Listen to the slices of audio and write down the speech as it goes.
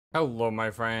Hello my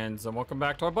friends, and welcome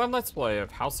back to our blind let's play of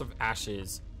House of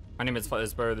Ashes. My name is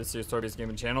FlightlessBird, this is your story-based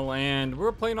gaming channel, and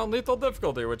we're playing on lethal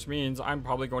difficulty, which means I'm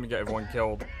probably going to get everyone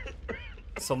killed.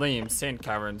 Salim, Sand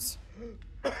Caverns.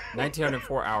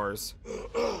 1904 hours.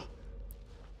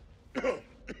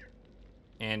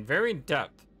 And very in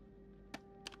depth.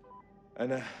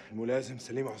 This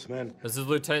is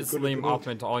Lieutenant Salim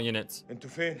Othman to all units.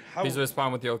 Please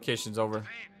respond with your locations, over.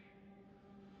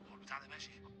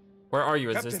 Where are you?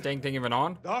 Is this dang thing even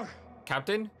on? Dar.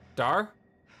 Captain? Dar?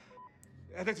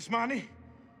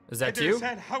 Is that you?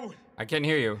 I can't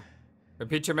hear you.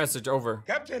 Repeat your message, over.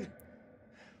 Captain!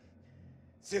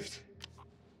 Zift.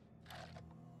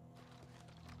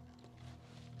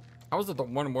 How is it the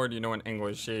one word you know in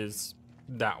English is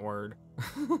that word?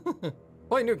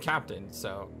 Well, I knew Captain,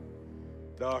 so.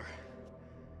 Dar.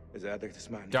 Is قادرك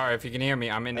تسمعني؟ Dar, if you can hear me,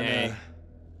 I'm in a...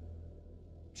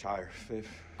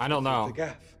 I don't know.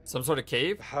 Some sort of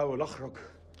cave?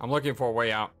 I'm looking for a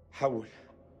way out.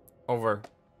 Over.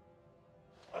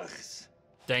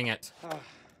 Dang it.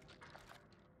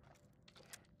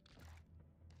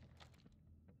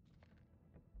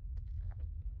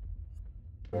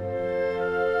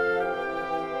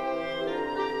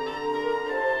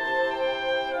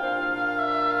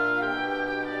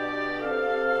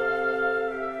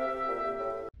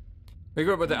 We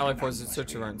grew up with the LA Forces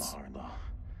search warrants.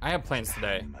 I have plans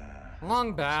today.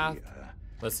 Long bath,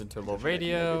 listen to a little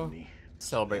radio,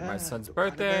 celebrate my son's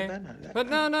birthday. But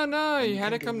no, you had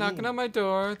to come knocking on my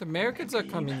door. The Americans are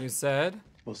coming, you said.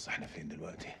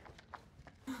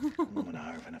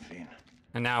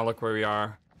 And now look where we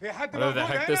are. Whatever the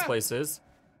heck this place is.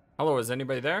 Hello, is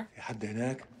anybody there?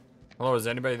 Hello, is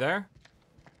anybody there?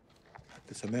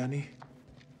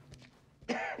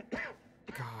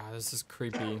 God, this is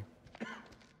creepy.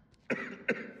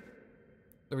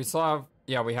 Do we still have...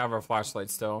 Yeah, we have our flashlight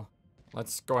still.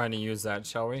 Let's go ahead and use that,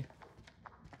 shall we?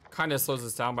 Kind of slows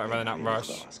us down, but I'd rather not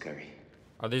rush.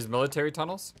 Are these military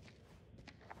tunnels?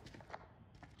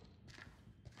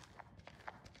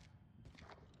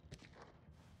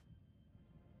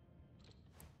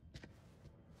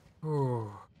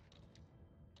 Ooh.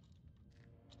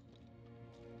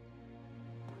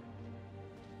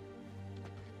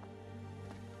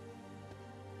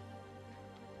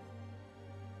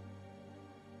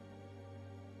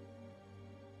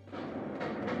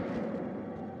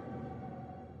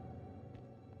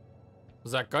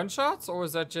 Was that gunshots, or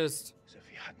was that just...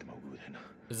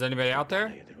 Is anybody out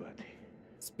there?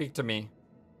 Speak to me.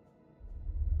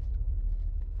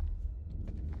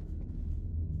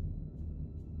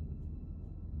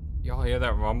 Y'all hear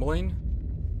that rumbling?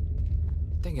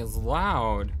 That thing is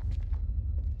loud.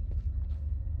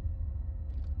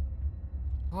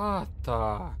 What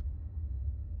the...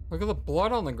 Look at the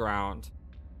blood on the ground.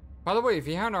 By the way, if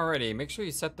you haven't already, make sure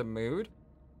you set the mood.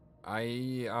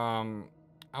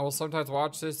 I will sometimes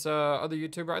watch this other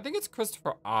YouTuber. I think it's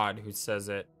Christopher Odd who says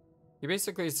it. He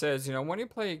basically says, you know, when you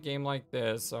play a game like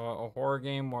this, a horror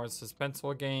game or a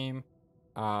suspenseful game,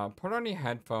 put on your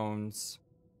headphones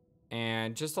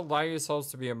and just allow yourselves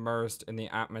to be immersed in the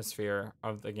atmosphere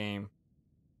of the game.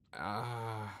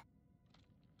 I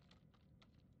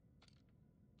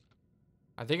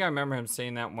think I remember him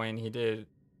saying that when he did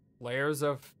Layers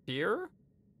of Fear.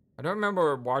 I don't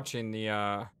remember watching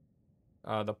the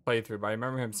playthrough, but I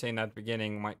remember him saying that at the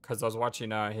beginning because I was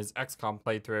watching his XCOM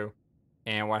playthrough,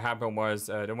 and what happened was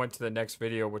they went to the next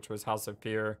video, which was House of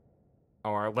Fear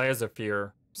or Layers of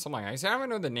Fear, something like that. I don't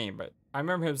know the name, but I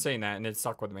remember him saying that, and it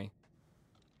stuck with me.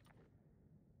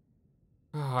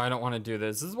 Oh, I don't want to do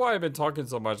this. This is why I've been talking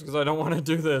so much, because I don't want to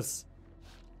do this.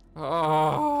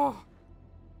 Oh,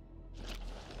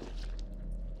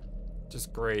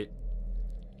 just great.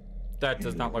 That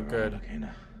does not look good.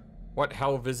 What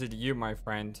hell visited you, my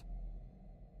friend?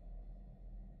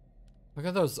 Look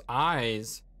at those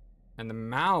eyes and the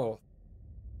mouth.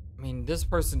 I mean, this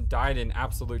person died in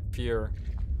absolute fear.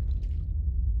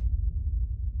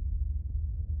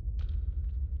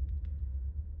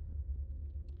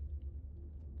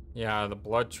 Yeah, the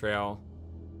blood trail.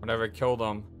 Whatever killed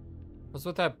him. What's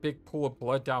with that big pool of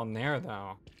blood down there,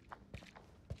 though?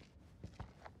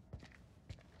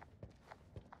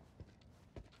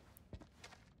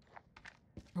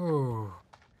 Ooh.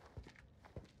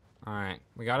 Alright,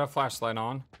 we got a flashlight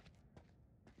on.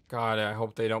 God, I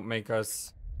hope they don't make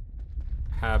us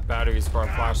have batteries for our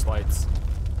flashlights.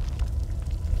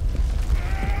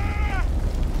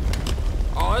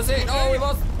 Oh, is it? Oh, we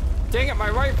lost. Dang it, my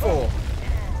rifle.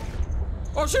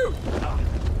 Oh, shoot.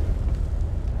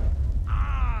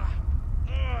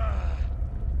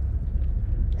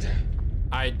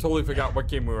 I totally forgot what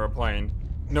game we were playing.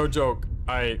 No joke.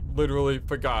 I literally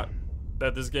forgot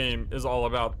that this game is all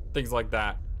about things like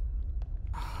that.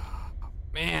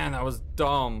 Man, that was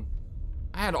dumb.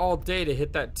 I had all day to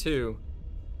hit that too.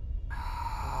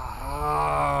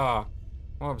 I'm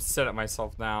upset at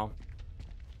myself now.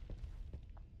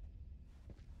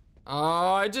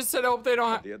 I just said I hope they don't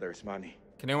have...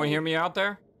 Can anyone hear me out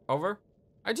there? Over?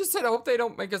 I just said I hope they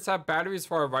don't make us have batteries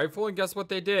for our rifle, and guess what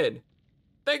they did?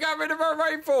 They got rid of our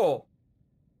rifle!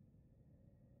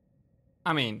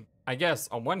 I mean, I guess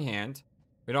on one hand,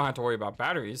 we don't have to worry about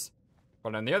batteries,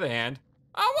 but on the other hand,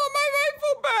 I want my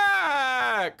rifle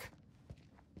back!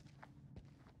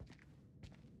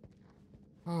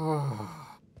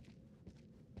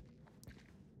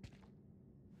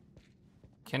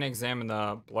 Can't examine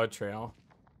the blood trail.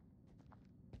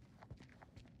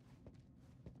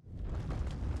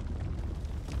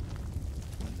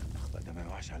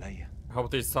 I hope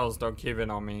these tunnels don't cave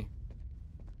in on me.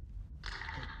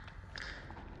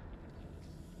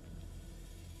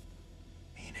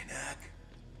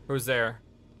 Who's there?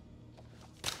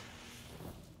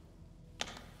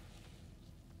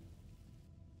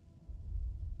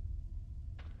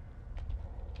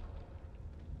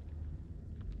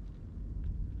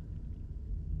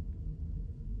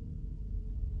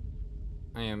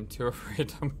 I am too afraid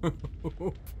to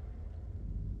move.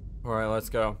 Alright, let's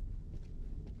go.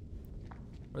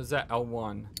 What is that?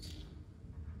 L1.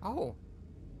 Oh.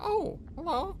 Oh,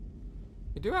 hello.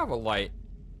 You do have a light.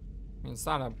 I mean, it's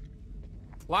not a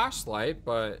flashlight,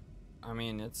 but I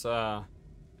mean, it's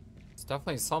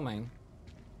definitely something.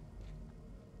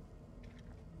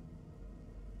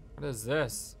 What is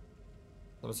this?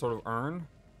 Some sort of urn?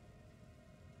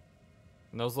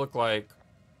 And those look like...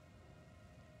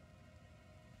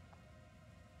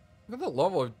 Look at the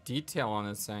level of detail on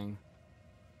this thing.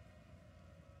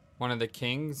 One of the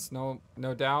kings, no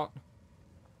doubt.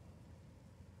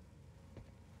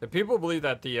 The people believe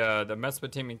that the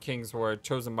Mesopotamian kings were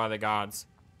chosen by the gods.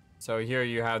 So here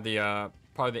you have the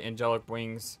probably the angelic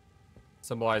wings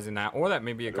symbolizing that, or that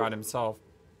may be a god himself.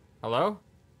 Hello?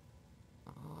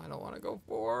 Oh, I don't want to go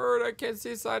forward. I can't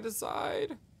see side to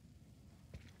side.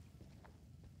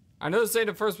 I know this ain't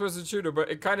a first-person shooter, but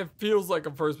it kind of feels like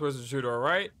a first-person shooter,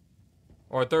 right?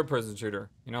 Or a third-person shooter.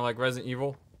 You know, like Resident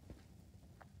Evil.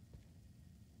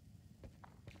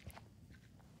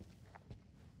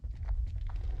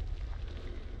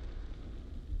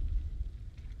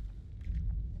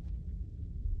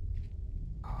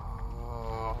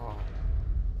 Oh.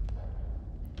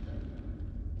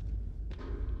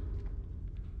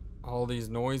 All these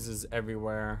noises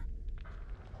everywhere.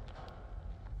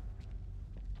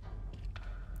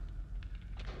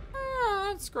 Ah,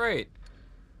 that's great.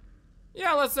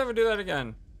 Yeah, let's never do that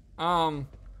again. Are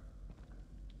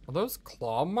those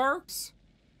claw marks?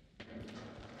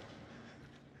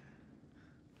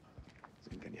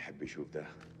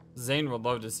 Zane would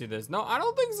love to see this. No, I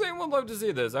don't think Zane would love to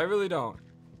see this. I really don't.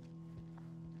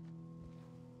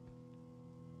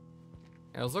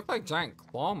 Yeah, those look like giant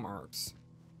claw marks.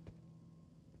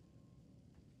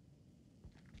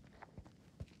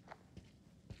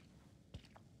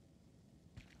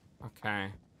 Okay.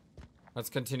 Let's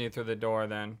continue through the door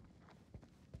then.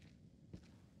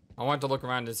 I want to look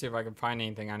around to see if I can find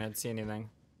anything. I didn't see anything.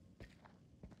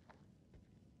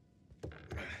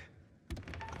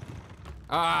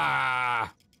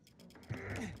 Ah!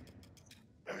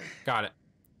 Got it.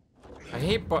 I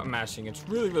hate button mashing. It's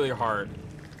really, really hard.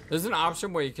 There's an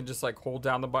option where you can just like hold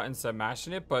down the button instead of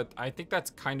mashing it, but I think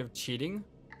that's kind of cheating.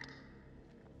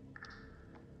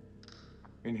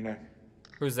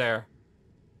 Who's there?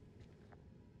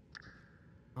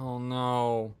 Oh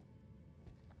no.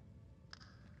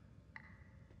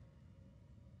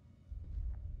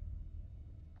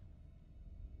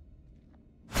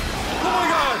 Oh my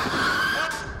god!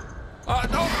 No!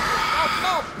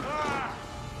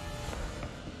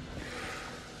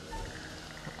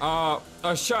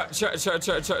 No! Shut it.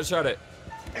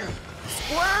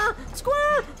 Square!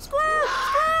 Square! Square!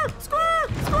 Square! Square!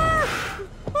 Square!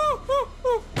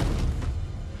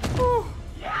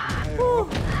 Oh.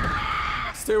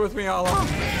 Stay with me, Allah.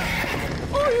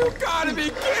 Oh, you gotta be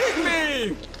kidding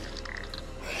me!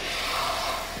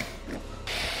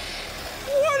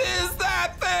 What is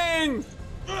that thing?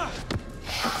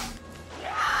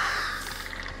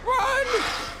 Run!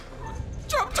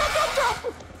 Jump, jump, jump, jump!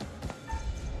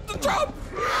 Jump!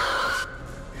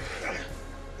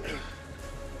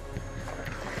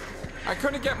 I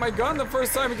couldn't get my gun the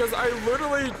first time because I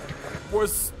literally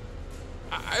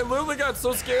got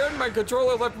so scared my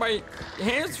controller left my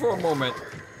hands for a moment.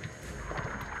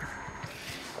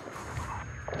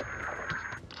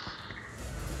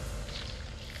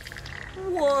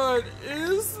 What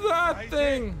is that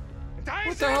thing?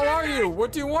 What the hell are you?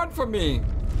 What do you want from me?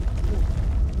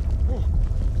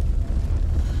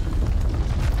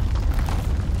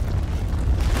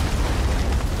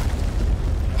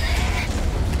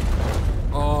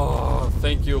 Oh,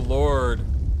 thank you, Lord.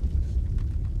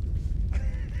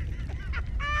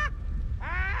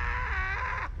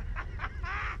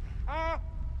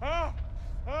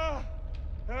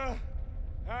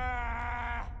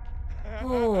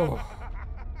 Oh.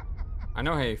 I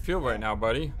know how you feel right now,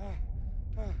 buddy.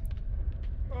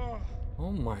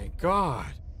 Oh my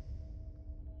God.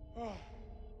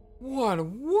 What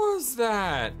was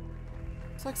that?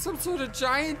 It's like some sort of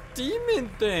giant demon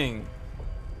thing.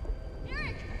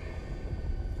 Eric!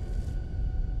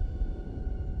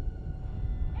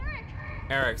 Eric!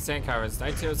 Eric, sand caverns,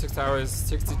 1906 hours,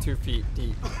 62 feet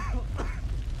deep. Oh,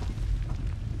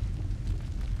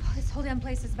 this whole damn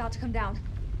place is about to come down.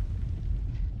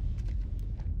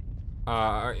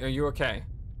 Are you okay?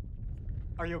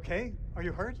 Are you okay? Are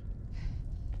you hurt?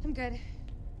 I'm good.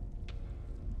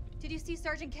 Did you see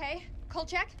Sergeant K?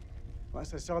 Kolchak?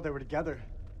 Last I saw, they were together.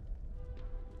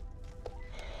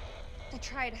 I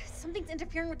tried. Something's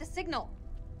interfering with the signal.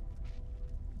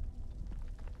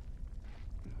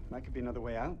 That could be another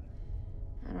way out.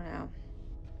 I don't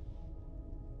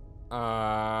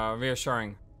know.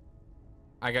 Reassuring.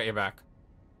 I got your back.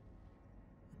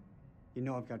 You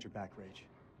know I've got your back, Rage.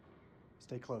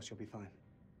 Stay close, you'll be fine.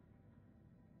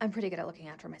 I'm pretty good at looking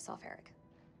after myself, Eric.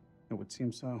 It would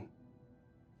seem so.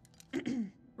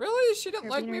 Really? She didn't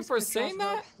like me Carabiners, for patrols, saying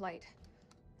that? rope, light.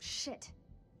 Shit.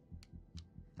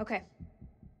 Okay,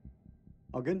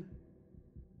 All good?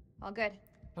 all good.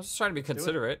 I was just trying to be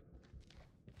considerate.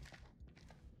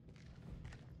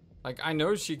 Like, I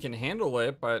know she can handle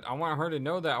it, but I want her to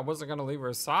know that I wasn't gonna leave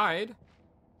her side.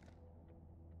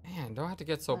 Man, don't have to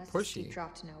get so Unless this pushy. Keep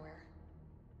dropped to nowhere.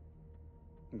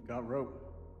 We've got rope.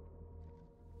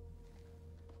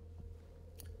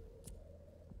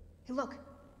 Hey, look.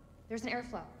 There's an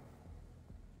airflow.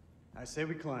 I say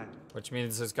we climb. Which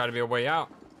means there's gotta be a way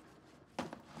out.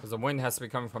 Because the wind has to be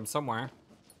coming from somewhere.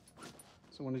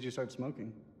 So when did you start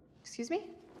smoking? Excuse me?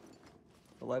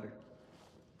 The lighter.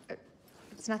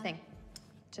 It's nothing.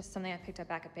 Just something I picked up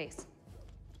back at base.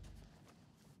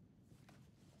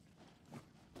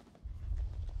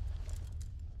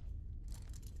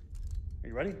 Are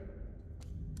you ready?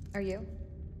 Are you?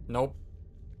 Nope.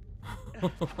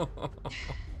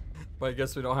 But I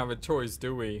guess we don't have a choice,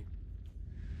 do we?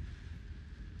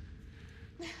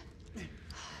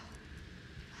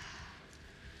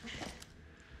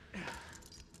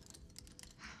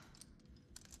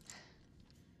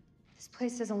 This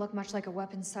place doesn't look much like a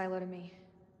weapons silo to me.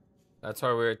 That's why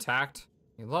we were attacked?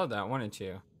 You love that, wouldn't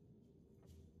you?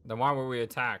 Then why were we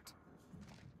attacked?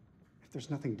 If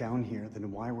there's nothing down here,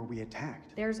 then why were we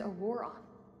attacked? There's a war on.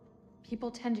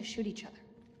 People tend to shoot each other.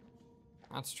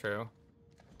 That's true.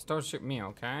 Just don't shoot me,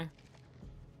 okay?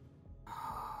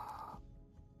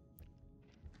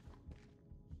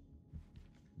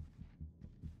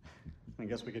 I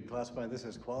guess we could classify this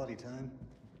as quality time.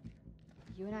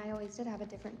 You and I always did have a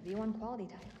different view on quality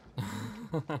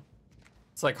time.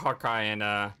 It's like Hawkeye and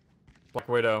Black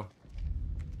Widow.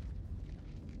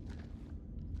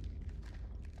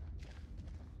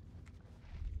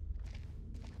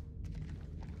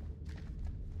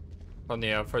 From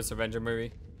the first Avenger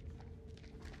movie.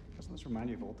 Doesn't this remind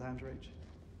you of old times, Rage?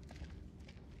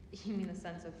 You mean the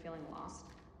sense of feeling lost?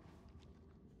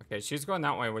 Okay, she's going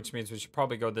that way, which means we should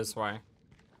probably go this way.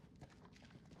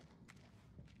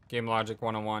 Game logic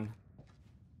 101.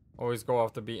 Always go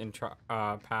off the beaten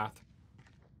path.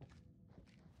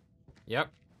 Yep.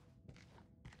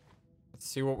 Let's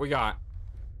see what we got.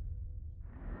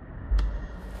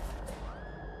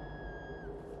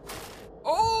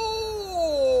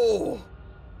 Oh!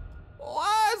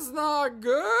 That's not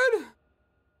good.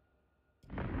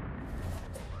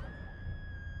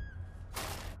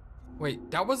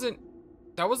 Wait, that wasn't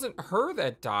her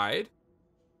that died.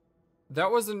 That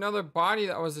was another body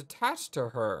that was attached to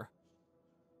her.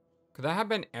 Could that have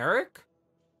been Eric?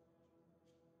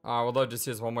 I would love to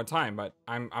see this one more time, but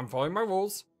I'm following my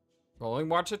rules. I'll only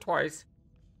watch it twice.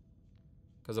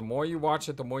 Because the more you watch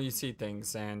it, the more you see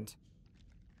things, and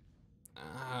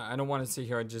I don't want to sit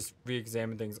here and just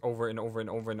re-examine things over and over and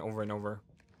over and over and over.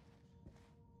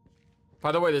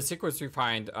 By the way, the secrets we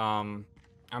find, I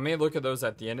may look at those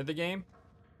at the end of the game.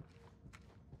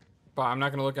 But I'm not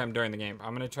going to look at them during the game.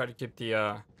 I'm going to try to keep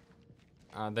the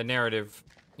narrative,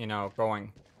 you know,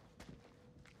 going.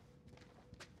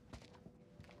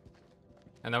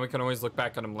 And then we can always look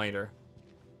back at them later.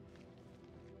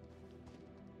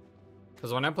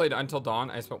 Because when I played Until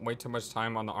Dawn, I spent way too much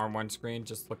time on the R1 screen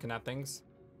just looking at things.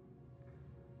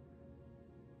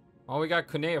 Well, we got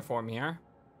cuneiform here.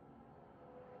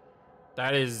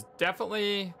 That is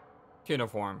definitely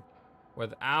cuneiform,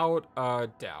 without a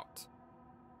doubt.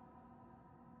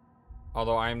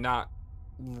 Although I am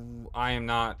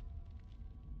not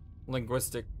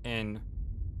linguistic in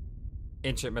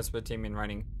ancient Mesopotamian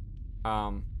writing,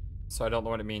 so I don't know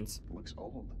what it means. It looks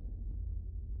old.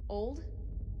 Old?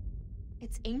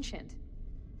 It's ancient.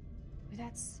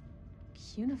 That's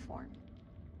cuneiform.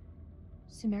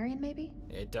 Sumerian, maybe?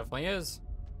 It definitely is.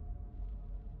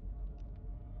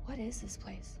 What is this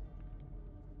place?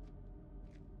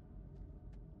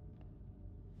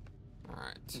 All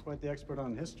right. You're quite the expert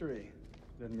on history.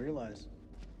 Didn't realize.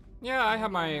 Yeah, I have You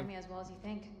don't my know me as well as you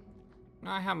think.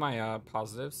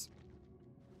 positives.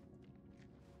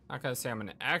 Not gonna say I'm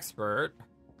an expert,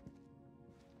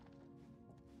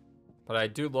 but I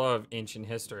do love ancient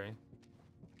history.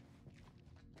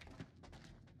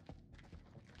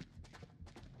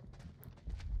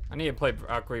 I need to play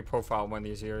Valkyrie Profile one of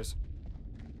these years.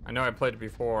 I know I played it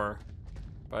before,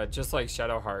 but just like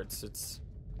Shadow Hearts, it's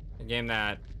a game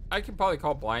that I could probably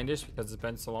call blindish because it's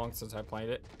been so long since I played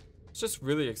it. It's just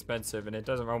really expensive and it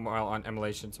doesn't run well on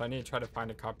emulation, so I need to try to find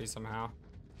a copy somehow.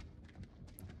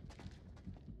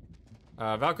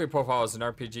 Valkyrie Profile is an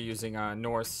RPG using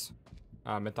Norse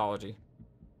mythology.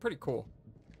 Pretty cool.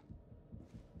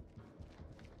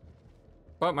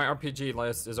 But my RPG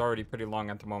list is already pretty long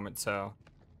at the moment, so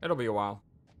it'll be a while.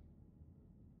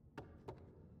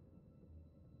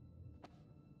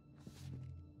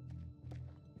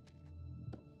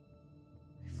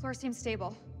 Floor seems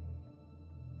stable.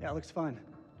 Yeah, it looks fine.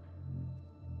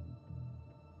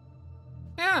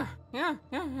 Yeah,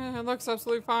 it looks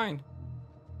absolutely fine.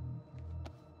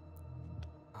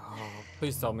 Oh,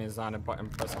 please tell me it's not a button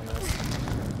press on this.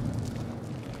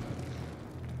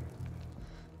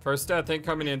 First death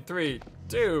incoming in 3,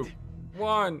 2,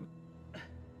 1.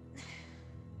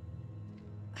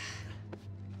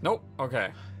 Nope,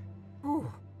 okay.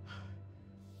 Whew.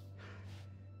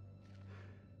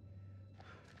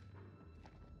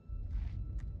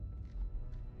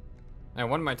 And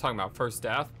what am I talking about? First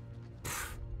death?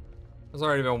 There's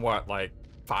already been what, like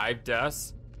 5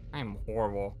 deaths? I am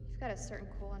horrible. You've got a certain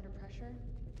cool under pressure.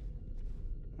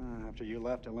 After you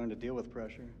left, I learned to deal with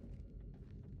pressure.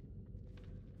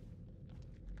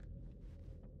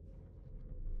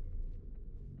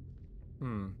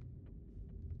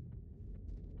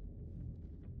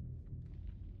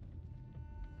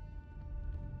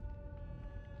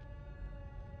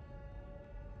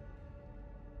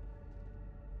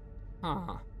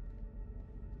 Huh.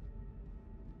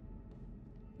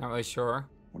 Not really sure.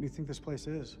 What do you think this place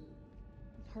is?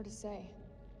 Hard to say.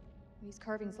 These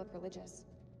carvings look religious.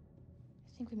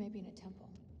 I think we may be in a temple.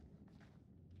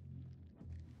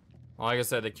 Well, like I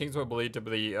said, the kings were believed to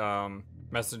be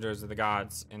messengers of the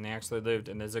gods, and they actually lived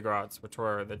in the ziggurats, which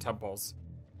were the temples.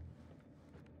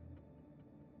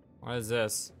 What is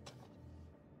this?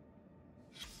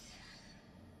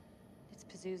 It's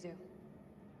Pazuzu.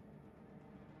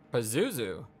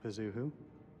 Pazuzu? Pazuzu?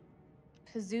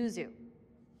 Pazuzu.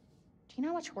 Do you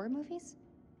not watch horror movies?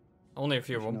 Only a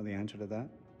few of You know them. the answer to that?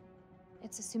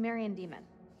 It's a Sumerian demon.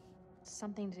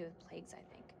 Something to do with plagues, I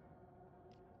think.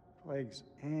 Plagues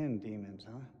and demons,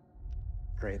 huh?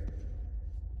 Great.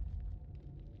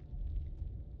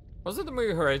 Wasn't the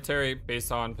movie Hereditary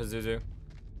based on Pazuzu?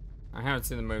 I haven't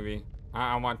seen the movie.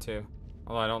 I want to.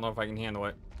 Although I don't know if I can handle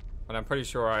it. But I'm pretty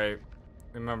sure I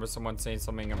remember someone saying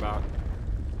something about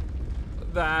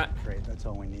that. Great, that's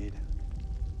all we need.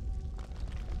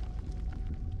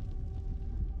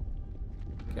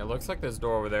 Okay, it looks like there's a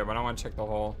door over there, but I want to check the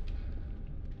hole.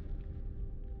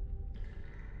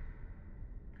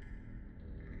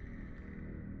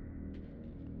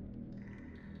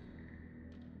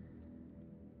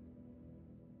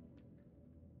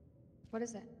 What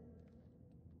is it?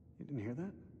 You didn't hear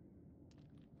that?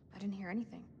 I didn't hear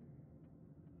anything.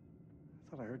 I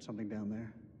thought I heard something down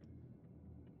there.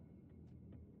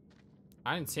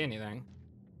 I didn't see anything.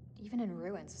 Even in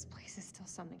ruins, this place is still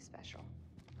something special.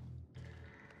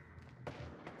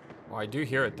 Well, I do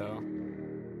hear it though.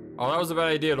 Oh, that was a bad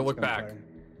idea to look back. Gunfire.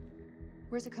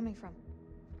 Where's it coming from?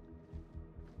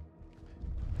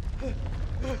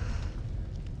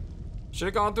 Should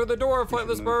have gone through the door,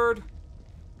 FlightlessBird.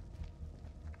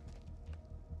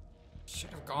 Should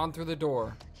have gone through the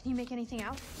door. Can you make anything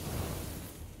out?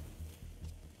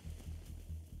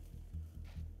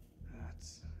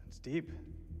 It's deep.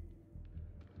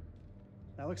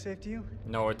 That looks safe to you?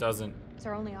 No, it doesn't. It's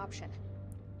our only option.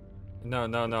 No.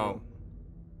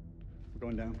 We're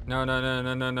going down.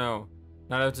 No.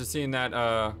 Not after seeing that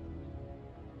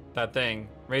that thing.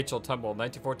 Rachel Temple,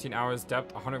 1914 hours,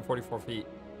 depth 144 feet.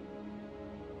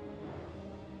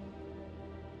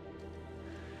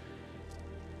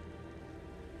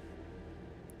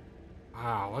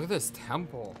 Wow, look at this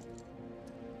temple.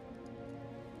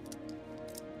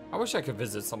 I wish I could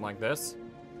visit something like this.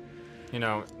 You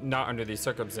know, not under these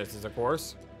circumstances, of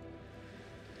course.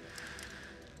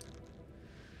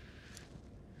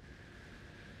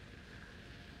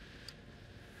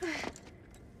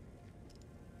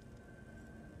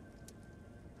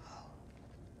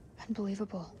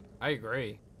 Unbelievable. I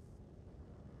agree.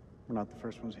 We're not the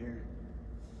first ones here.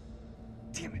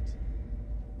 Damn it.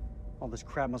 All this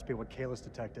crap must be what Kayla's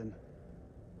detected.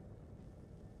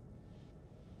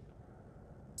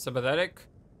 Sympathetic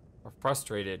or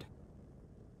frustrated?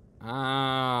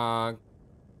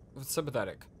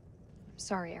 Sympathetic.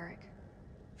 Sorry, Eric.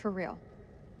 For real.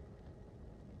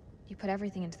 You put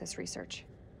everything into this research.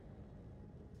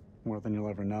 More than you'll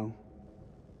ever know.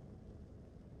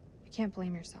 You can't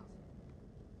blame yourself.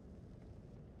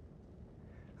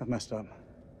 I've messed up.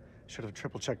 Should have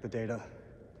triple-checked the data.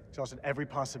 Exhausted every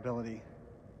possibility.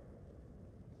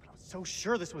 But I was so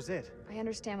sure this was it. I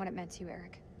understand what it meant to you,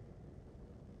 Eric.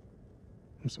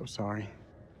 I'm so sorry.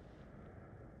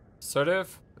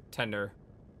 Assertive, tender.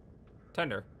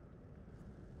 Tender.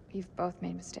 You've both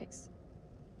made mistakes.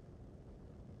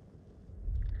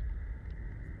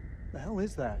 The hell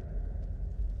is that?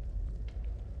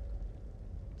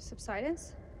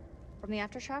 Subsidence? From the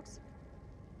aftershocks?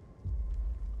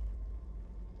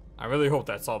 I really hope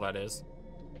that's all that is.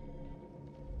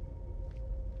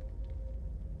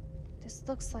 This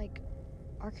looks like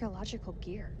archaeological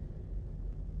gear.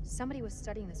 Somebody was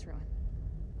studying this ruin.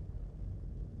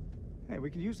 Hey, we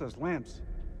could use those lamps.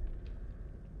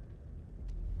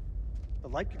 The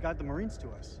light could guide the Marines to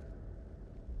us.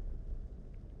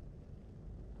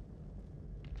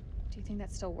 Do you think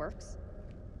that still works?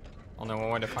 Only one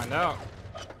way to find out.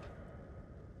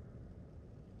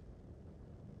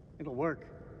 It'll work.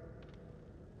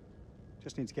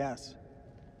 Just needs gas.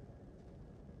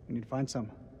 We need to find some.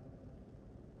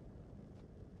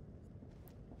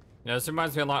 You know, this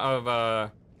reminds me a lot of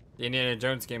the Indiana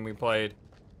Jones game we played.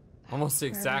 Almost the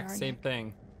Wherever exact you are, same Nick.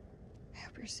 thing. I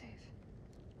hope you're safe.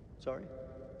 Sorry?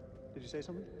 Did you say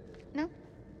something? No,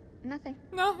 nothing.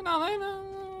 No.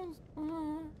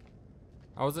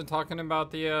 I wasn't talking about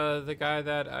the guy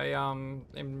that I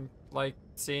am like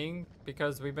seeing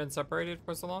because we've been separated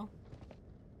for so long.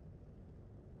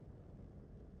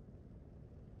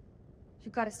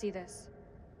 You've got to see this.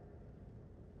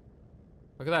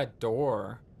 Look at that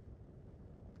door.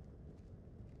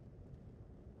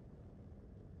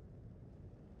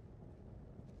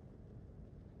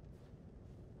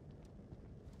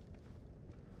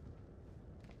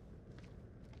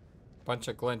 Bunch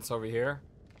of glints over here.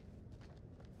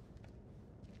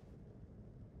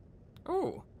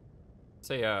 Ooh.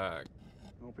 It's a I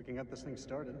hope we can get this thing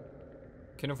started.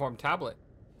 cuneiform tablet.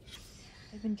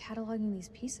 They've been cataloging these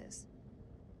pieces.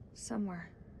 Somewhere.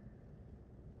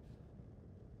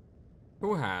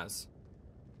 Who has?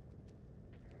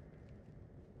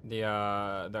 The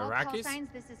All call Iraqis? signs,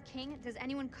 this is King. Does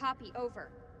anyone copy? Over.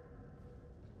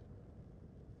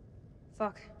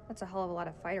 Fuck, that's a hell of a lot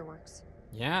of fireworks.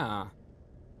 Yeah.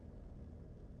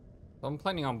 So I'm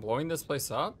planning on blowing this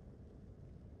place up?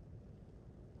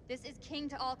 This is King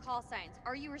to all call signs.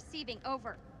 Are you receiving?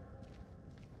 Over.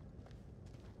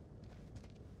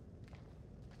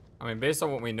 I mean, based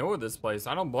on what we know of this place,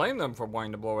 I don't blame them for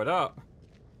wanting to blow it up.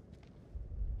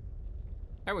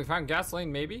 Hey, we found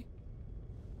gasoline, maybe?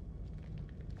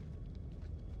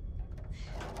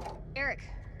 Eric,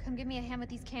 come give me a hand with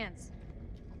these cans.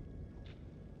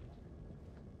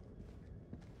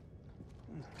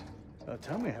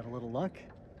 Tell me I had a little luck.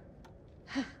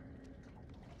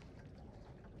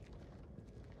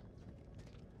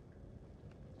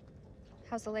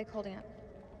 How's the lake holding up?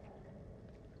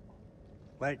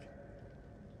 Leg.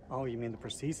 Oh, you mean the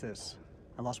prosthesis?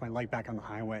 I lost my leg back on the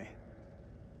highway.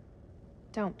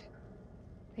 Don't.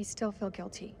 I still feel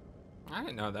guilty. I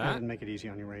didn't know I that. didn't make it easy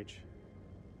on you, Rach.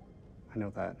 I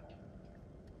know that.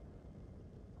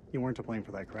 You weren't to blame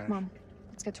for that crash. Mom,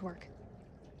 let's get to work.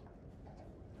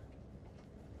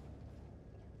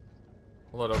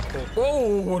 A little cool.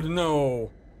 Oh,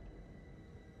 no!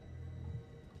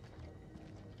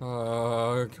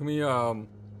 Can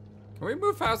we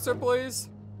move faster, please?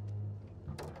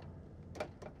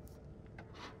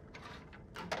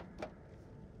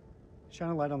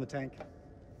 Shine a light on the tank.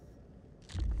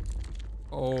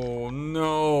 Oh,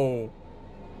 no.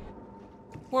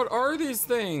 What are these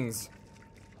things?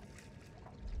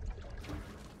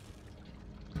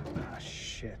 Ah,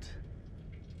 shit.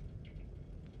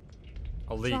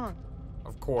 A What's leak. wrong?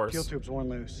 Of course. Fuel tube's worn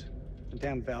loose. The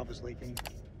damn valve is leaking.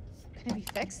 Can it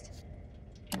be fixed?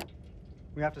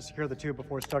 We have to secure the tube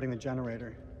before starting the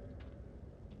generator.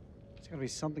 There's gotta be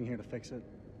something here to fix it.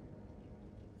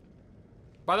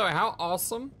 By the way, how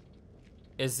awesome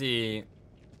is the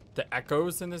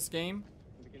echoes in this game?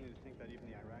 I'm beginning to think that even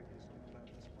the Iraqis don't know about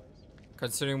this place.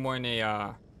 Considering we're in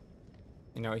a,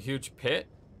 you know, a huge pit.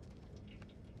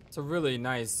 It's a really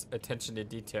nice attention to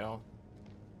detail.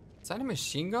 Is that a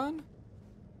machine gun?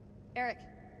 Eric,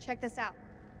 check this out.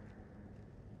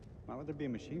 Why would there be a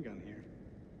machine gun here?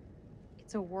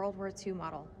 It's a World War II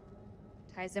model.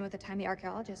 Ties in with the time the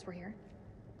archaeologists were here.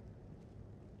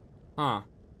 Huh.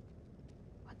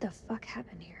 What the fuck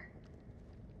happened here?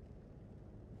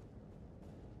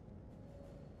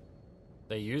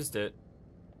 They used it.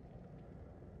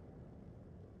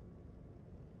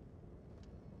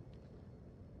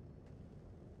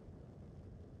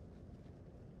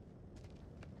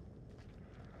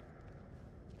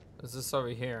 What's this over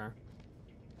here?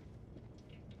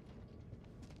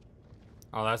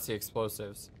 Oh, that's the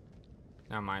explosives.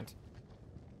 Never mind.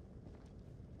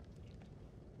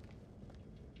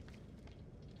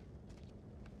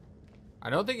 I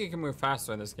don't think you can move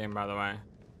faster in this game, by the way.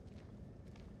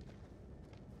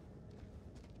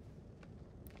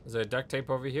 Is there duct tape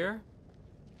over here?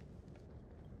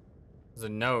 There's a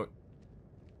note.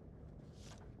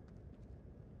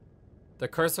 The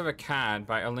Curse of Akkad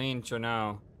by Aline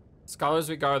Journeau. Scholars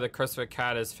regard The Curse of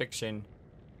Akkad as fiction,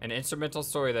 an instrumental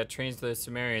story that trains the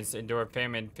Sumerians to endure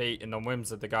famine, fate, and the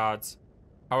whims of the gods.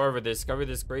 However, the discovery of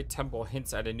this great temple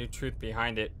hints at a new truth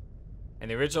behind it. In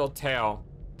the original tale,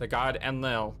 the god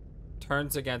Enlil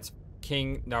turns against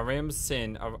King Narim's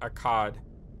sin of Akkad.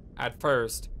 At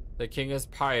first, the king is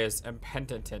pious and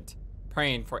penitent,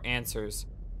 praying for answers.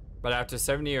 But after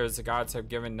 7 years, the gods have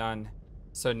given none.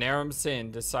 So Naram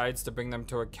Sin decides to bring them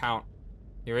to account.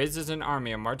 He raises an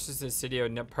army and marches to the city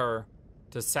of Nippur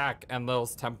to sack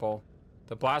Enlil's temple.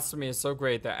 The blasphemy is so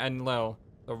great that Enlil,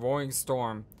 the roaring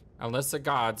storm, enlists the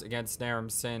gods against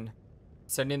Naram Sin,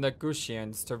 sending the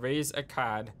Gushians to raze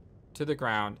Akkad to the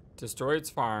ground, destroy its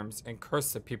farms, and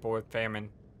curse the people with famine.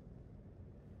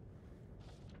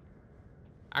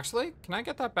 Actually, can I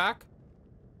get that back?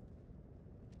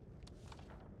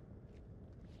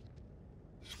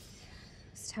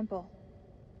 This temple.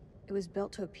 It was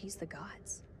built to appease the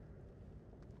gods.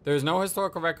 There is no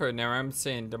historical record of Naram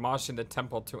Sin demolishing the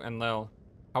temple to Enlil.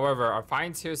 However, our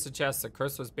finds here suggest the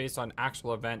curse was based on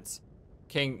actual events.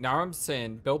 King Naram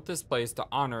Sin built this place to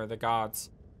honor the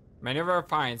gods. Many of our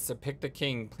finds depict the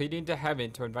king pleading to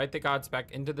heaven to invite the gods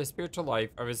back into the spiritual life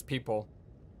of his people.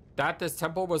 That this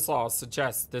temple was lost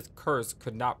suggests this curse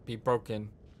could not be broken.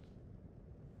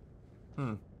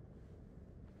 We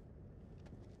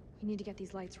need to get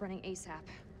these lights running ASAP.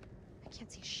 I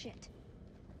can't see shit.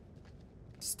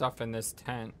 Stuff in this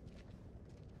tent.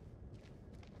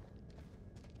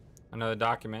 Another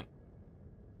document.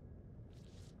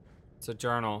 It's a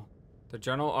journal. The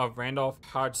Journal of Randolph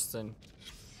Hodgson.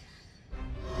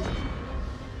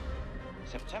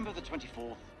 September the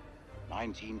 24th,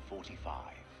 1945.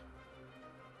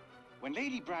 When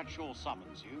Lady Bradshaw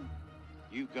summons you,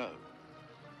 you go.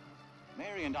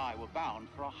 Mary and I were bound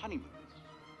for a honeymoon,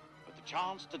 but the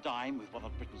chance to dine with one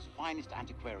of Britain's finest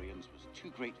antiquarians was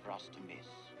too great for us to miss.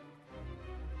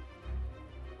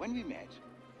 When we met,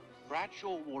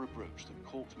 Bradshaw wore a brooch that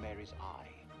caught Mary's eye.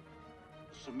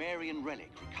 A Sumerian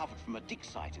relic recovered from a dig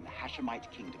site in the Hashemite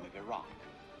kingdom of Iraq.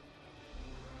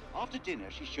 After dinner,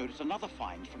 she showed us another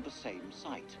find from the same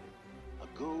site,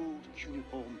 a gold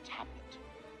cuneiform tablet.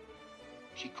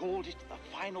 She called it the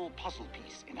final puzzle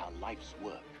piece in her life's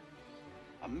work,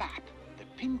 a map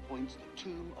that pinpoints the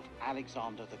tomb of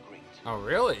Alexander the Great. Oh,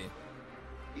 really?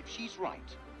 If she's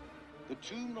right, the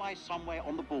tomb lies somewhere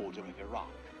on the border of Iraq.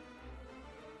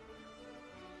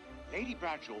 Lady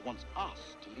Bradshaw wants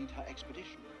us to lead her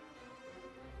expedition.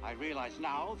 I realize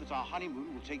now that our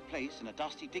honeymoon will take place in a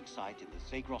dusty dig site in the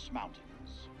Zagros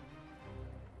Mountains.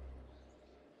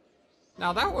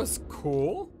 Now that was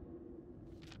cool.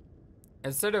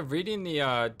 Instead of reading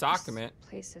the document, This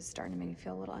place is starting to make me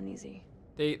feel a little uneasy.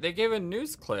 they gave a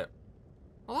news clip.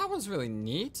 Well, that was really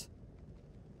neat.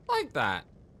 I like that.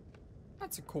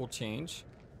 That's a cool change.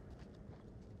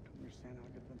 I don't understand how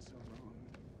I got that so wrong.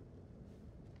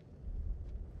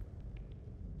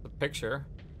 The picture.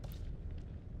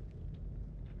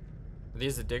 Are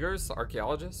these the diggers, the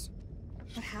archaeologists?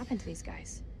 What happened to these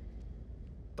guys?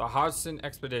 The Hodgson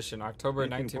Expedition, October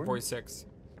Anything important? 1946.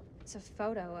 It's a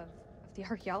photo of the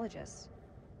archaeologists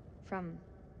from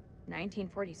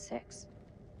 1946.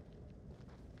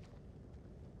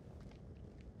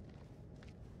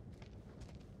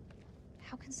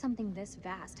 can something this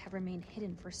vast have remained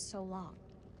hidden for so long?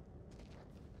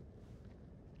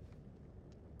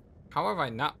 How have I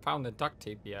not found the duct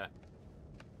tape yet?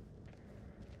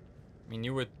 I mean,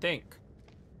 you would think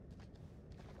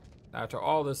that after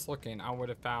all this looking, I would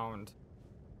have found.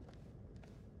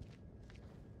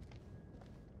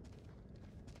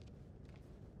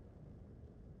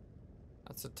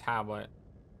 That's a tablet.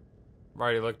 I've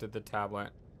already looked at the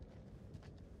tablet.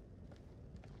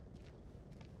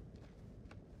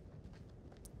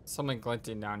 Something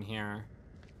glinting down here.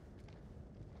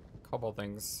 Couple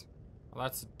things. Well,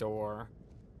 that's a door.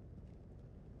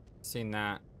 Seen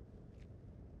that.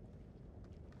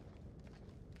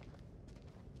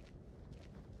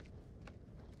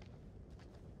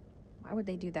 Why would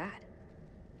they do that?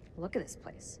 Look at this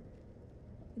place.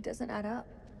 It doesn't add up.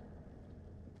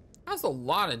 That's a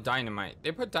lot of dynamite.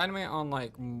 They put dynamite on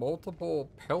like multiple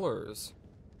pillars.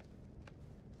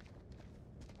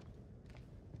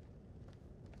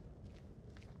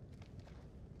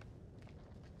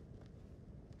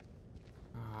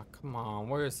 Ah, come on.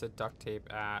 Where is the duct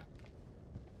tape at?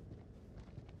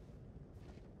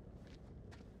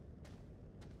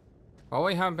 Well,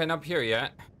 we haven't been up here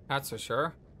yet. That's for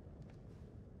sure.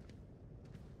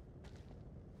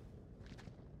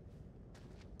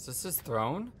 Is this his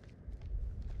throne?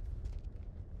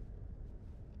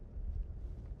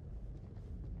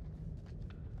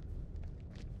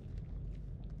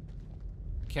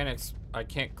 I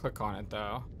can't click on it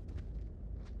though.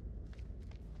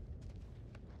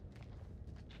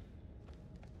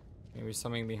 Maybe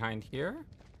something behind here?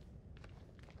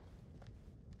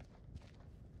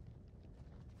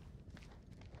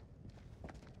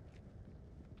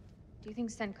 Do you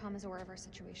think CENTCOM is aware of our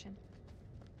situation?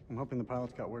 I'm hoping the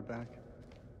pilots got word back.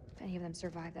 If any of them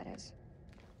survive, that is.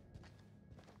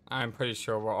 I'm pretty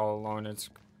sure we're all alone. It's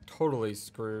totally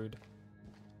screwed.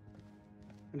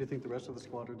 What do you think the rest of the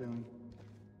squad are doing?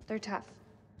 They're tough.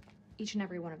 Each and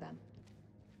every one of them.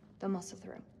 They'll muscle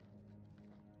through.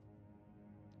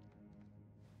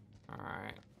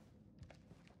 Alright.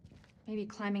 Maybe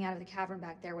climbing out of the cavern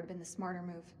back there would have been the smarter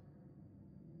move.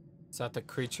 Is that the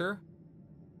creature?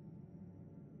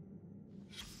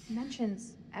 It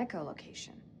mentions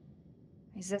echolocation.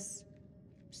 Is this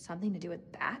something to do with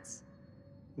bats?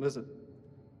 What is it?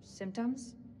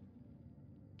 Symptoms?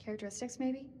 Characteristics,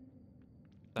 maybe?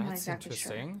 I'm not That's exactly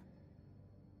interesting. sure.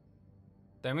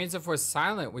 That means if we're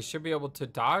silent, we should be able to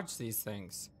dodge these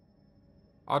things.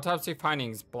 Autopsy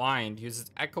findings: blind,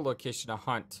 uses echolocation to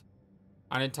hunt.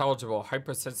 Unintelligible,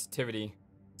 hypersensitivity.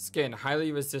 Skin,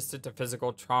 highly resistant to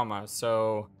physical trauma.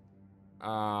 So,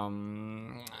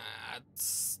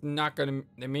 it's not gonna,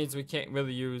 it means we can't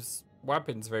really use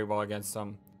weapons very well against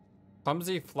them.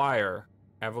 Clumsy flyer,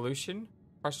 evolution,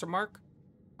 question mark?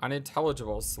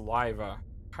 Unintelligible, saliva.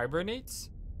 Hibernates?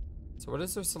 So what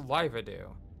does their saliva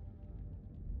do?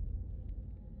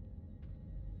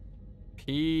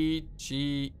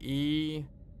 PGE.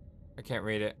 I can't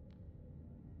read it.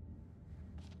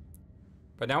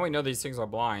 But now we know these things are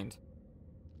blind.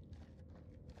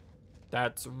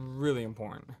 That's really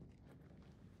important.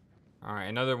 Alright,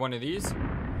 another one of these.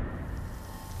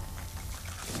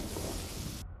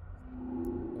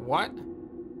 What?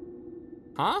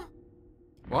 Huh?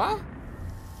 What?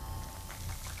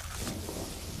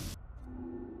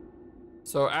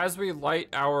 So as we light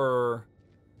our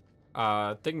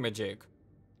thingamajig,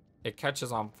 it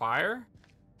catches on fire.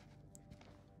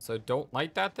 So don't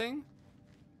light that thing.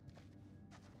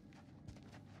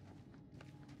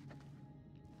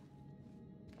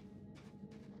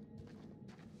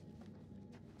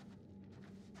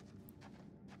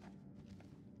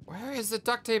 Where is the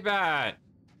duct tape at?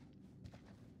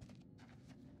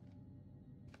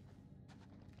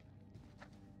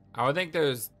 I would think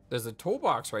there's a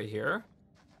toolbox right here.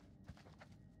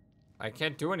 I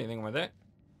can't do anything with it.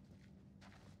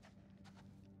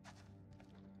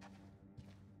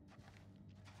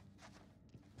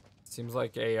 Seems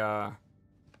like a,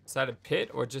 is that a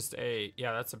pit or just a,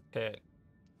 yeah, that's a pit.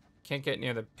 Can't get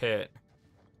near the pit.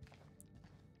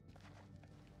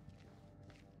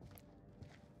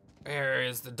 Where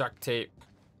is the duct tape?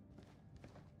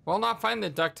 Well, not finding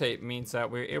the duct tape means that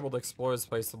we're able to explore this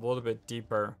place a little bit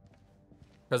deeper.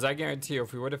 Because I guarantee you,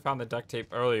 if we would have found the duct tape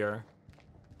earlier,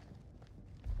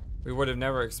 we would have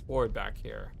never explored back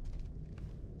here.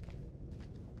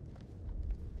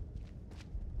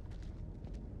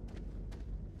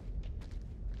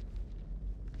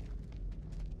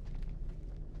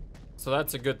 So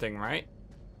that's a good thing, right?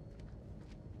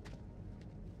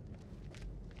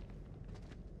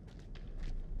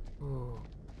 Ooh.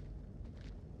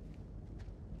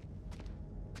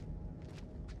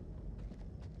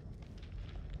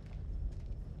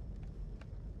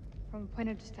 From a point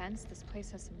of defense, this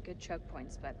place has some good choke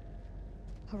points, but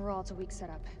overall it's a weak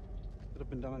setup. Could have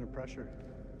been done under pressure.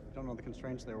 Don't know the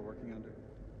constraints they were working under.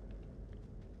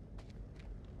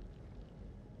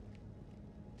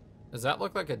 Does that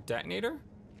look like a detonator?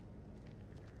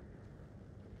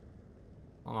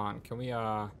 Hold on, can we,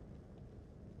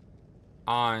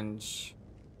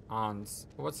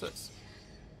 what's this?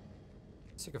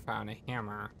 Let's see if I found a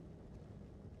hammer.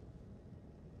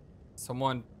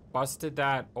 Someone busted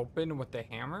that open with the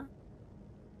hammer?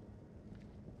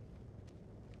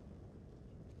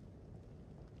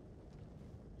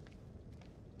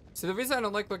 See, the reason I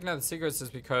don't like looking at the secrets is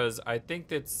because I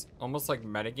think it's almost like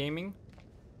metagaming.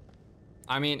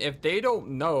 I mean, if they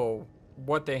don't know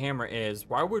what the hammer is,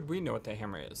 why would we know what the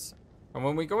hammer is? And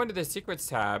when we go into the secrets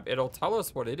tab, it'll tell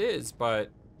us what it is, but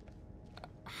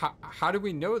how do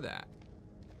we know that?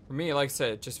 For me, like I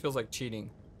said, it just feels like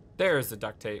cheating. There's the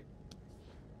duct tape.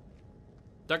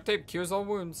 Duct tape cures all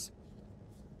wounds.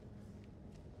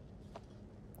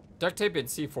 Duct tape and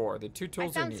C4, the two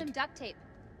tools I we found need. some duct tape.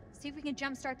 See if we can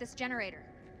jumpstart this generator.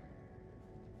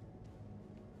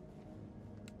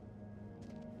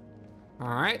 All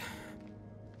right.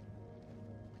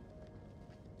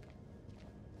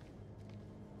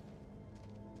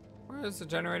 Where is the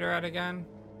generator at again?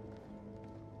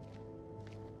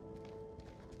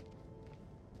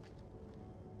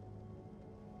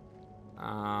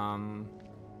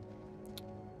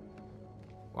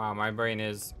 Wow, my brain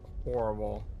is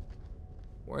horrible.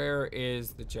 Where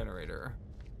is the generator?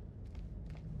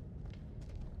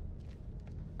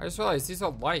 I just realized these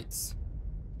are lights.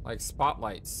 Like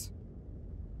spotlights.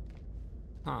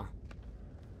 Huh.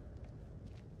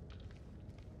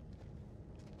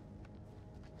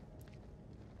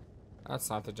 That's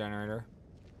not the generator.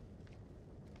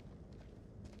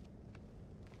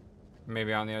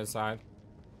 Maybe on the other side.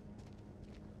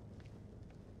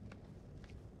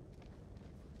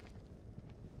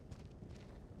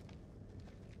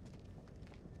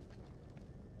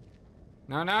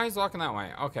 No, now he's walking that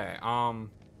way. Okay,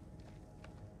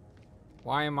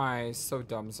 why am I so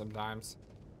dumb sometimes?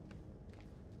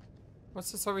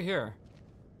 What's this over here?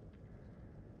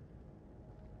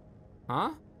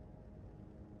 Huh?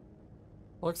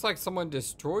 Looks like someone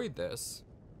destroyed this.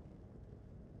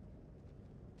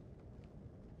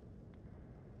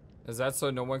 Is that so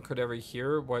no one could ever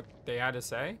hear what they had to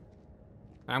say?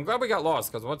 And I'm glad we got lost,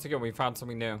 because once again we found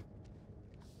something new.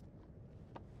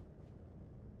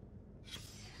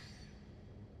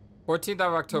 October 14th,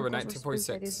 Locals were 1946.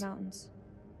 spooked by these mountains.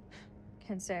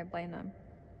 Can't say I blame them.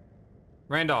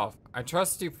 Randolph, I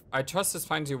trust this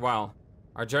finds you well.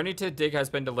 Our journey to the dig has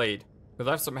been delayed. We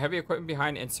left some heavy equipment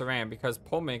behind in Saran because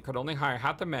Pullman could only hire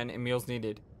half the men and meals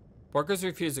needed. Workers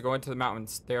refuse to go into the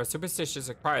mountains. They are superstitious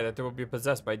and cry that they will be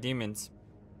possessed by demons.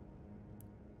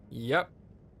 Yep.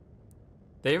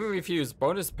 They even refused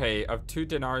bonus pay of 2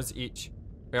 dinars each.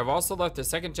 We have also left the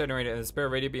second generator and the spare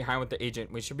radio behind with the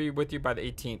agent. We should be with you by the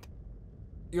 18th.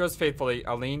 Yours faithfully,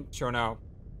 Aline Journeau.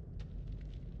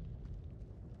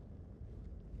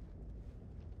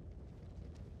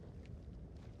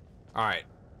 Alright.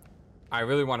 I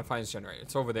really want to find this generator.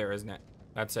 It's over there, isn't it?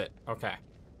 That's it. Okay.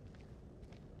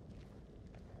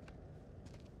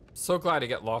 So glad to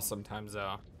get lost sometimes,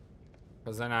 though.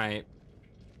 Because then I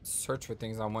search for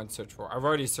things I want to search for. I've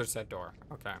already searched that door.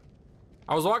 Okay.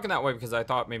 I was walking that way because I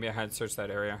thought maybe I had searched that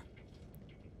area.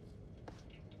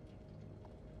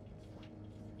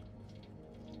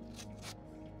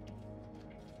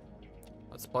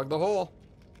 Let's plug the hole.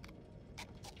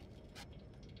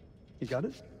 You got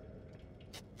it?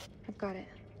 I've got it.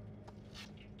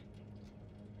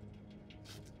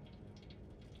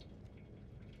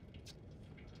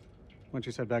 Once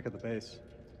you said back at the base,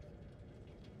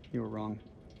 you were wrong.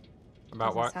 About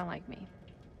Doesn't what? sound like me.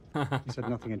 You said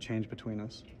nothing had changed between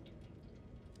us.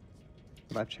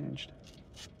 But I've changed.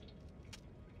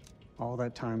 All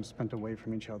that time spent away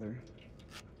from each other.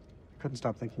 I couldn't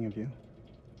stop thinking of you.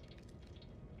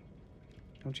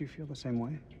 Don't you feel the same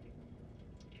way?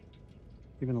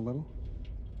 Even a little?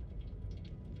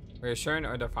 Reassuring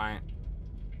or defiant?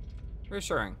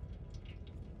 Reassuring.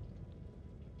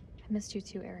 I missed you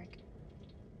too, Eric.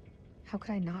 How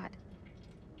could I not?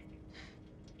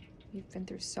 We've been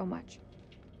through so much.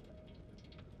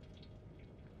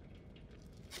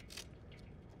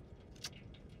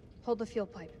 Hold the fuel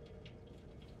pipe.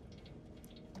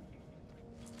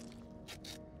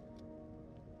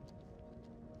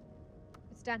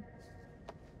 It's done.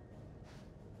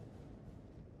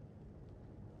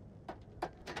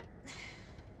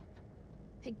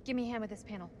 Hey, give me a hand with this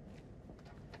panel.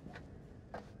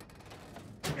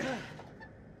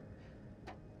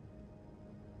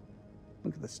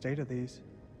 Look at the state of these.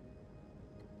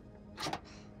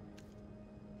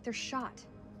 They're shot.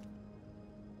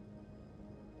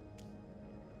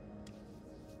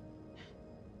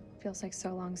 Feels like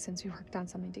so long since we worked on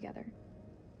something together.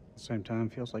 At the same time,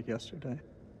 feels like yesterday.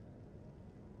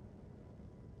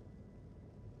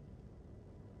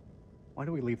 Why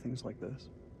do we leave things like this?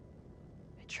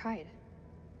 I tried.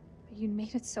 But you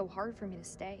made it so hard for me to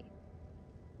stay.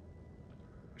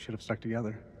 We should have stuck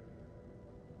together.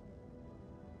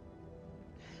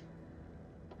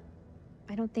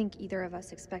 I don't think either of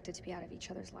us expected to be out of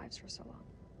each other's lives for so long.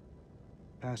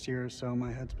 Past year or so, my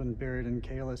head's been buried in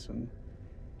Kalis, and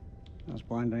I was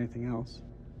blind to anything else.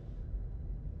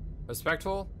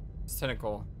 Respectful?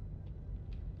 Cynical.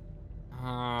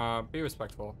 Be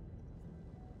respectful.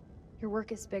 Your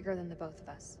work is bigger than the both of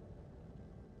us.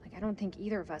 Like, I don't think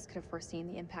either of us could have foreseen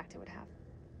the impact it would have.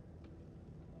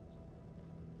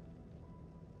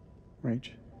 Rach,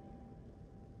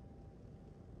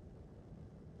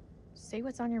 Say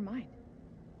what's on your mind.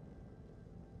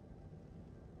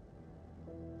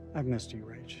 I've missed you,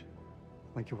 Rach.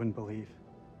 Like you wouldn't believe.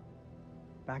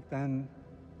 Back then,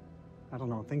 I don't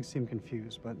know, things seemed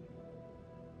confused, but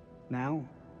now,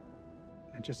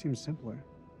 it just seems simpler.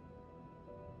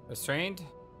 Restrained?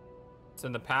 It's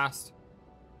in the past.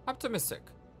 Optimistic.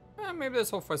 Maybe there's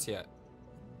hope for us yet.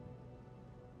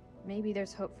 Maybe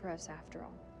there's hope for us after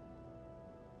all.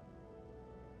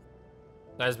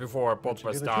 That is before both of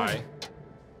us die.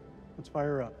 Let's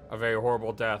fire up. A very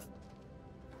horrible death.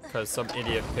 Because some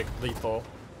idiot picked lethal.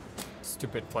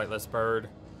 Stupid flightless bird.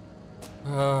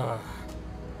 Well,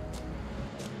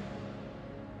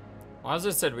 as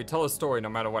I said, we tell a story no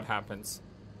matter what happens.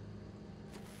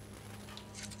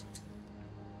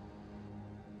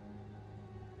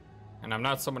 And I'm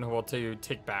not someone who will tell you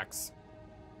take backs.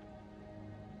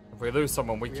 If we lose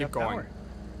someone, we keep going. Power.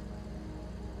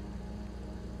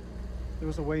 There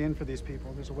was a way in for these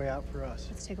people. There's a way out for us.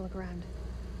 Let's take a look around.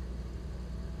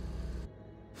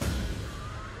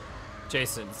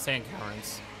 Jason, sand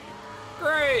caverns.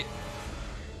 Great!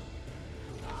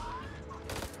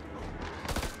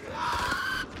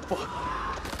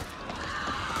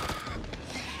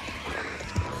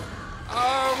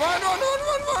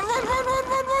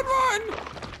 Run!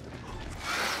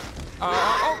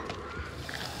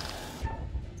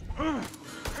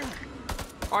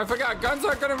 Oh, I forgot. Guns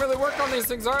aren't gonna really work on these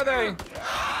things, are they?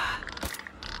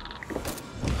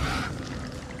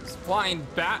 It's flying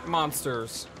bat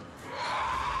monsters.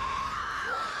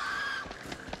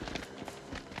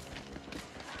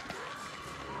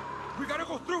 We gotta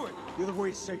go through it. The other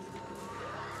way is safer.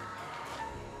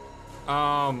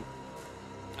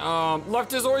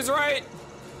 Left is always right.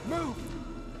 Move.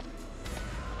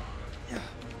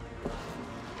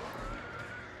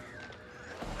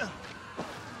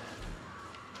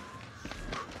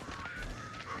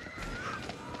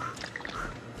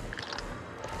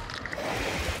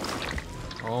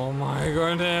 Oh my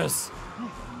goodness.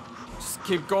 Just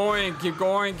keep going, keep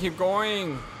going, keep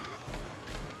going.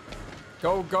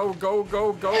 Go, go, go,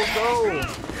 go, go, go.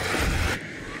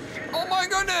 Oh my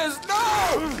goodness,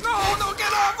 no! No, no,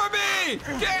 get off of me!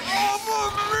 Get off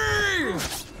of me!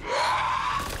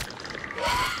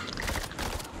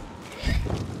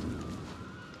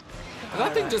 Did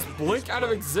that thing just blink out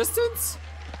of existence?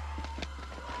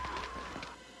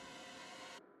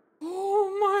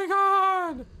 Oh my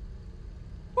god!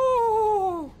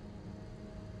 Oh!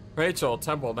 Rachel,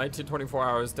 Temple, 1924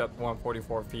 hours, depth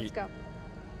 144 feet. Let's go.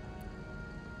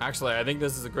 Actually, I think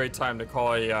this is a great time to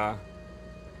call a, yeah,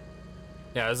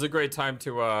 this is a great time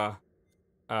to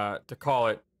call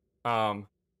it, oh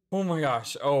my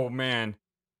gosh, oh man.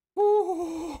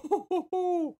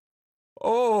 Ooh.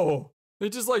 Oh, they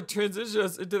just like transition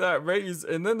us into that race,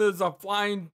 and then there's a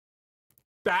flying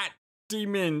bat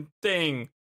demon thing.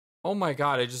 Oh my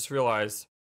god, I just realized.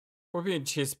 We're being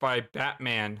chased by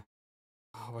Batman.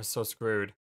 Oh, we're so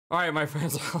screwed. Alright, my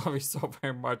friends, I love you so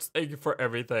very much. Thank you for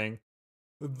everything.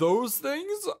 Those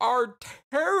things are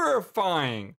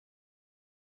terrifying.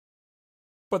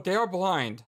 But they are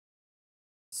blind.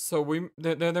 So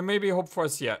there may be hope for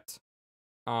us yet.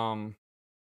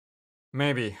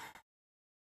 Maybe.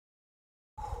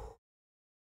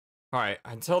 Alright,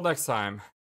 until next time.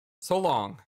 So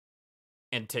long.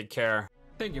 And take care.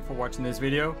 Thank you for watching this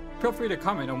video. Feel free to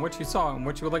comment on what you saw and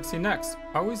what you would like to see next.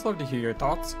 I always love to hear your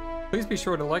thoughts. Please be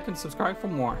sure to like and subscribe for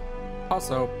more.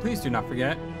 Also, please do not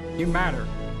forget, you matter.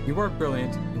 You are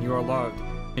brilliant and you are loved.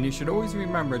 And you should always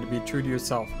remember to be true to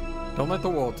yourself. Don't let the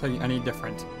world tell you any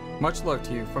different. Much love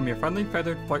to you from your friendly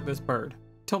feathered flightless bird.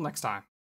 Till next time.